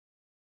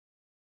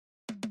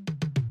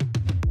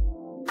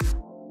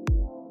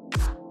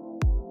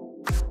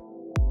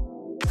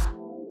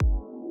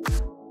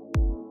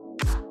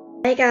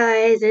Hey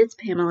guys, it's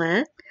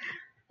Pamela.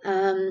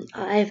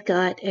 I've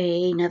got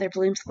another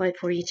bloom slide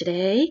for you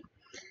today,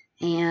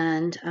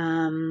 and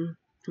I'm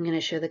going to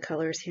show the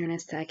colors here in a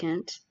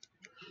second.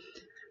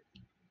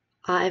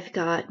 I've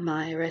got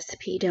my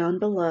recipe down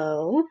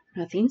below.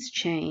 Nothing's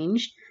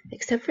changed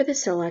except for the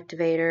cell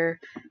activator.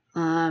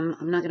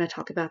 I'm not going to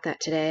talk about that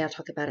today. I'll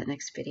talk about it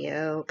next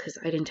video because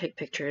I didn't take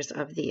pictures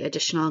of the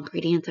additional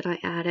ingredient that I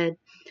added.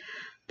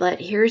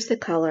 But here's the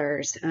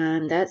colors.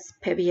 That's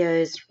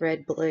Pebio's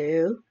Red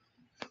Blue.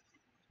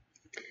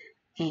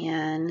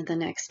 And the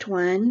next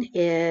one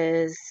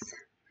is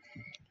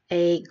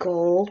a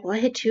gold. Well, I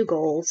had two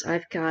golds.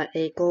 I've got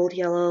a gold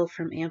yellow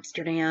from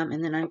Amsterdam,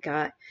 and then I've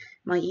got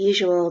my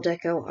usual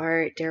Deco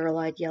Art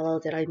Derylite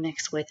yellow that I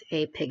mix with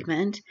a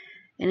pigment.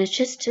 And it's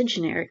just a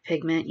generic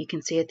pigment. You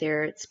can see it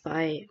there. It's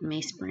by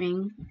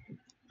Mayspring.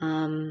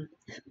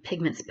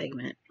 Pigment's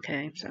pigment.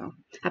 Okay, so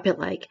I put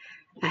like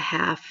a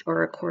half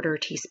or a quarter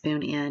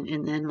teaspoon in,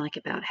 and then like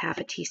about half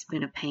a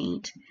teaspoon of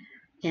paint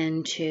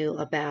into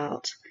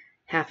about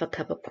half a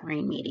cup of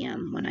pouring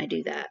medium when I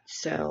do that.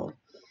 So,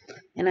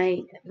 and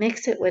I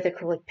mix it with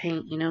acrylic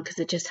paint, you know, because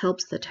it just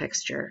helps the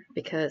texture,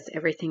 because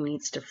everything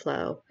needs to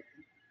flow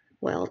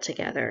well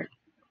together.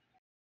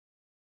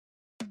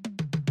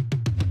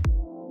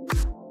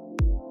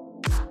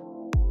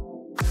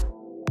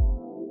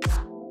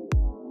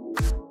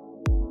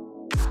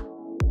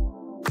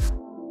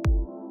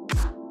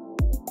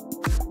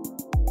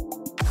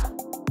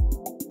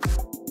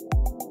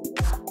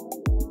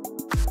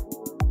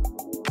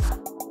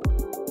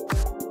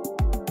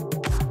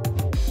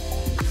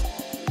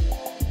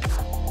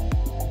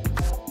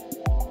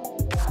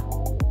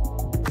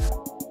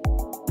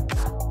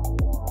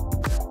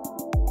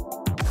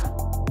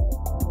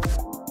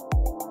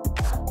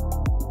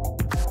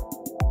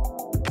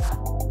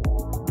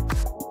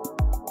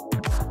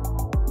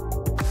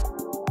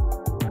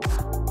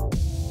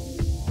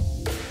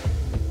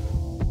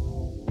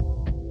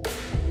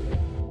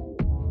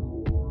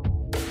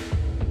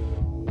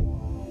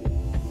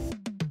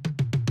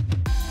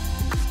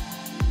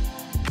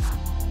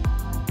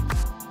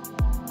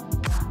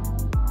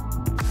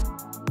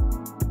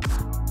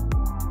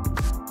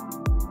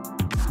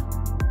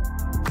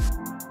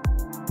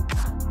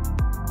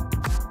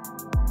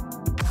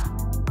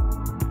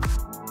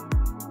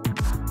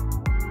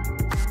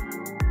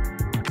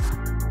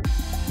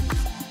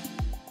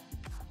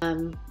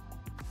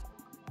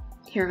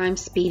 Here I'm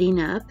speeding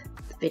up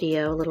the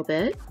video a little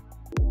bit.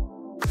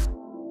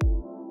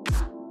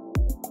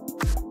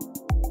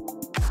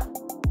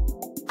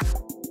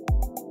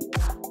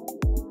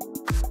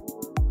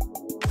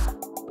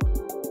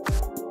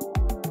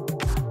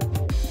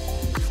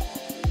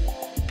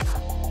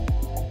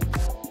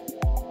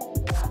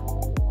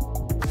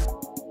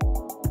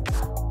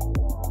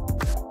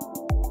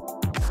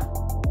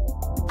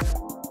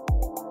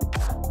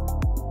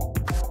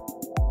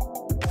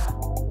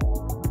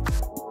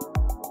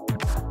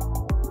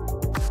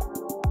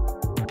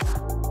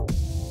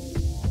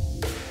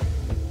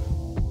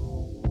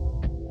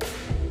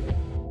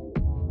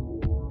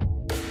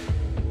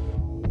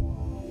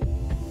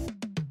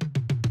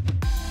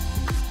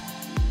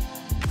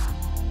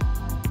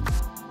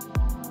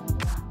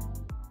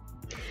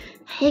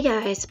 Hey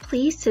guys,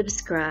 please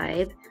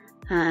subscribe.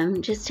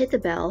 Just hit the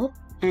bell,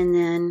 and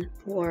then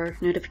for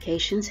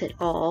notifications hit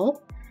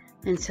all,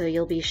 and so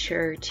you'll be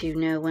sure to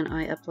know when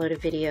I upload a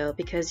video,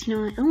 because you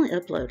know I only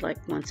upload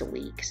like once a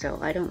week, so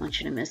I don't want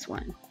you to miss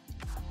one.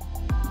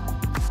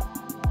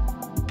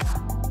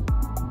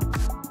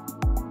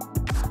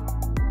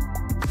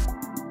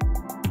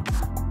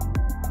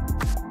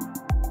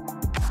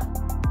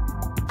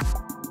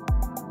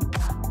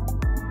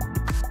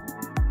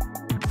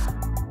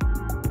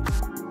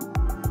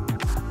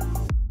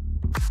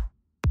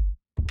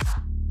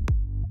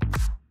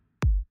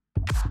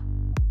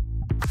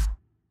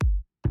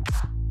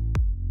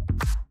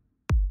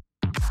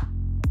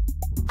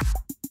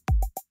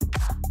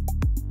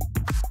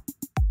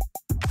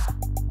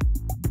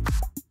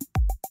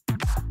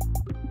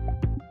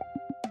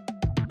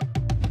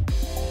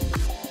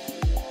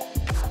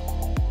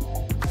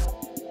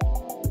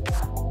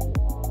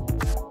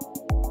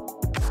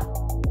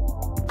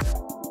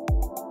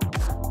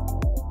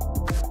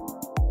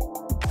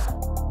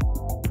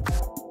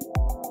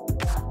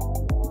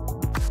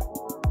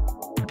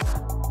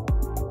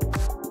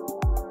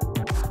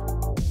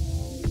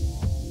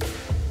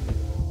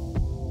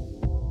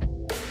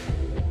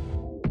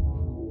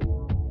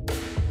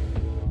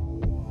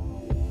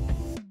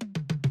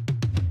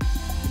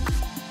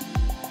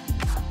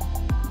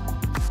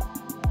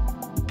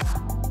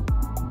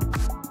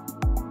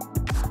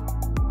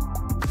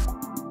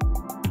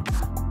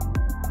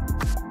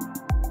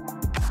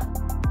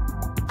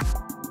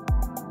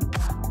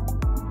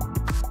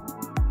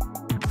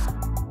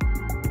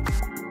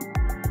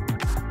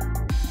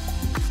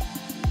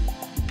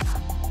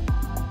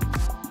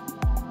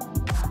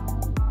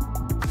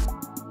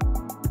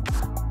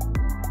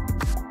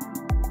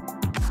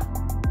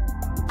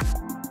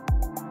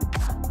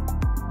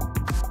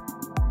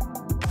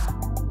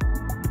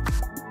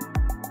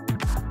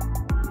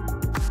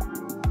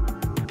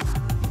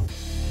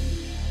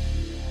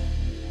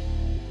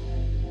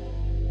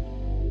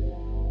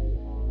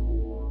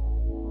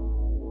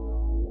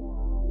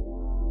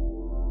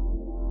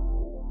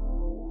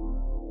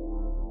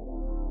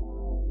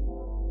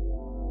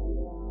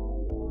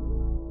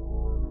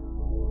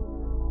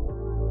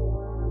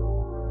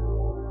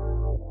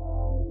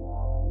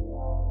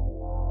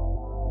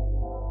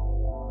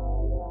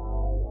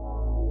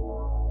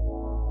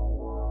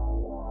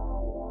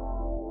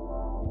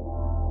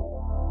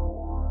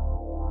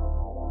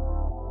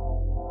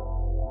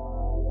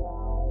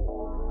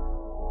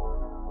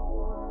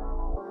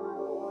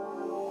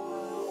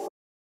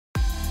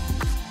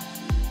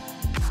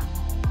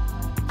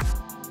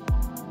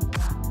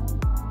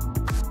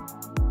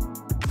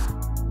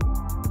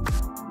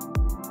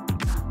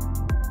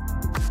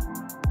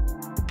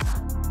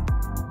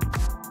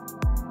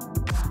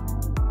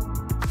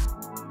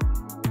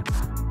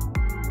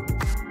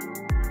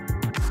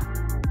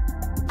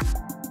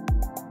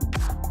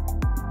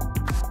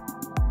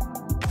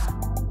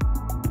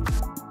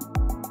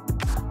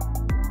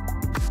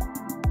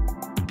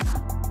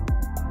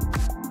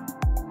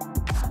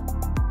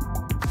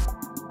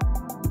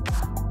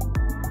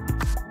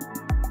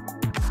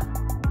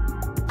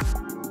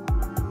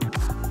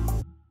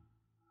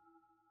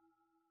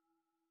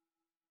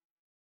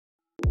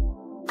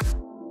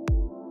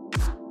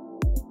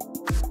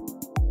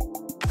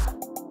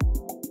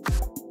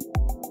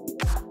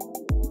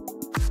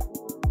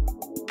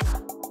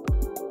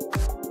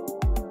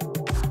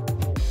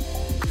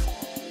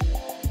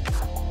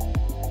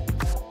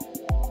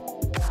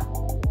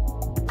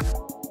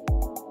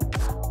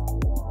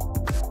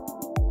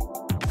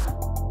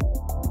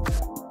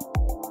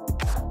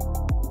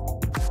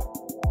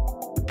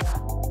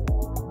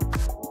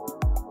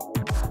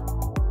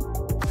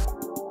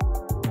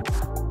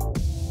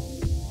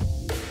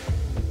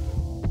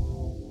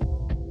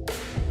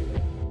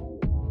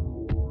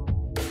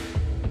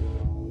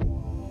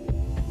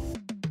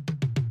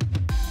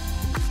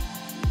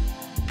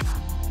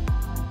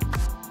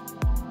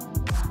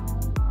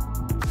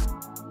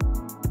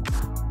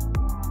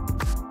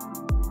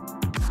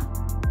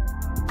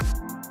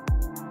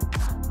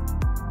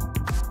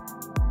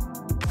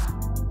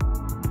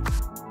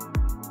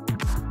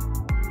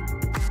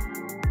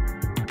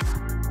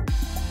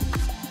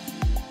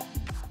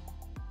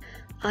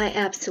 I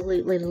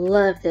absolutely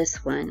love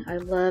this one. I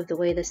love the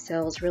way the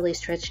cells really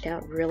stretched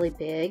out really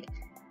big,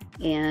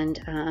 and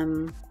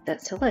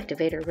that cell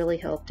activator really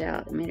helped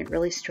out. I made it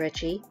really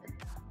stretchy.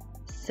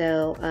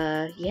 So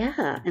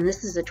yeah, and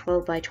this is a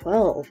 12 by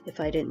 12 if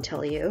I didn't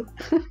tell you.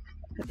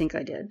 I think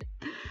I did.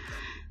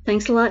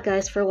 Thanks a lot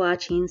guys for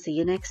watching. See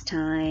you next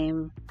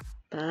time.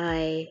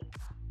 Bye.